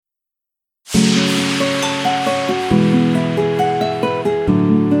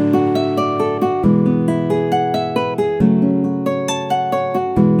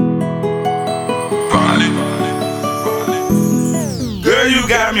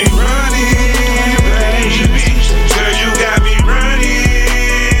got me running, baby. Girl, you got me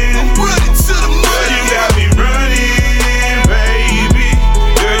running. I'm running to the money. Girl, you got me running, baby.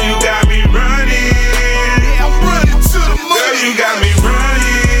 Girl, you got me running. Yeah, I'm running to the money. Girl, you got me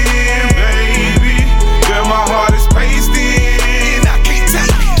running, baby. Girl, my heart is pasted, and I can't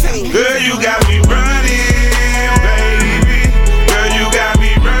take it. Girl, you got me running, baby. Girl, you got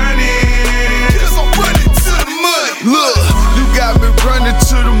me running. 'Cause I'm running to the money. Look, you got me running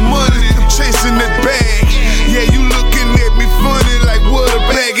to the money. I'm chasing that bag. Yeah, you looking at me funny like what a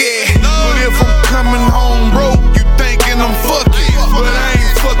bag at. But if I'm coming home broke, you thinking I'm fucking. But I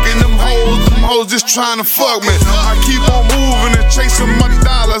ain't fucking them hoes just trying to fuck me. I keep on moving and chasing my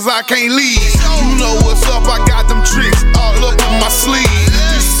dollars, I can't leave. You know what's up, I got them tricks all up on my sleeve.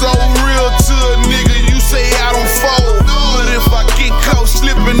 You so real to a nigga, you say I don't fold. But if I get caught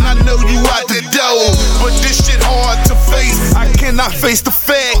slipping, I know you out the door. But this shit hard to face, I cannot face the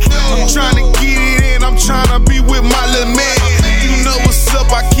fact. I'm trying to get it in, I'm trying to be with my little man. You know what's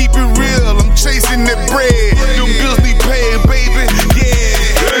up, I keep it real, I'm chasing that bread. Them bills need paying, baby, yeah.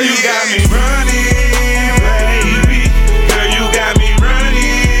 Girl, you got me running, baby. Girl, you got me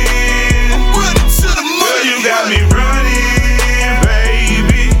running. I'm running to the money. Girl, you got me running,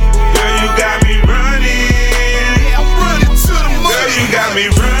 baby. Girl, you got me running. Yeah, I'm running to the money. Girl, you got me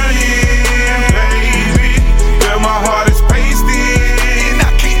running, baby. Girl, my heart is pasted, and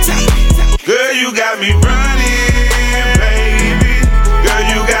I can't take it. Girl, you got me running, baby. Girl,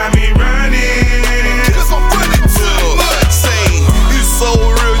 you got me running. 'Cause I'm running to the money. Say, it's so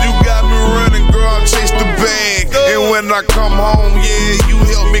real, you got me running, girl, I chase the bag. And when I come home, yeah, you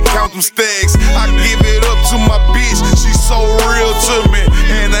help me count them stacks. I give it up to my bitch, she's so real to me,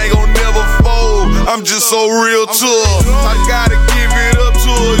 and I ain't gon' never fold, I'm just so real to her. I gotta give it up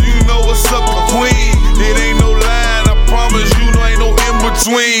to her, you know what's up, the queen. It ain't no line, I promise you, no ain't no in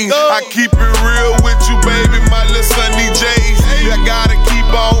between. I keep it real with you, baby, my little Sunny J's. I gotta keep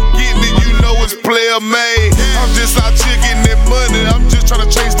on getting it, you know it's player made. I'm just out here getting that money, I'm just tryna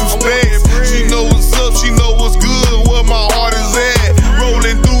chase them stacks. She know what's up, she know what's good, where my heart is at.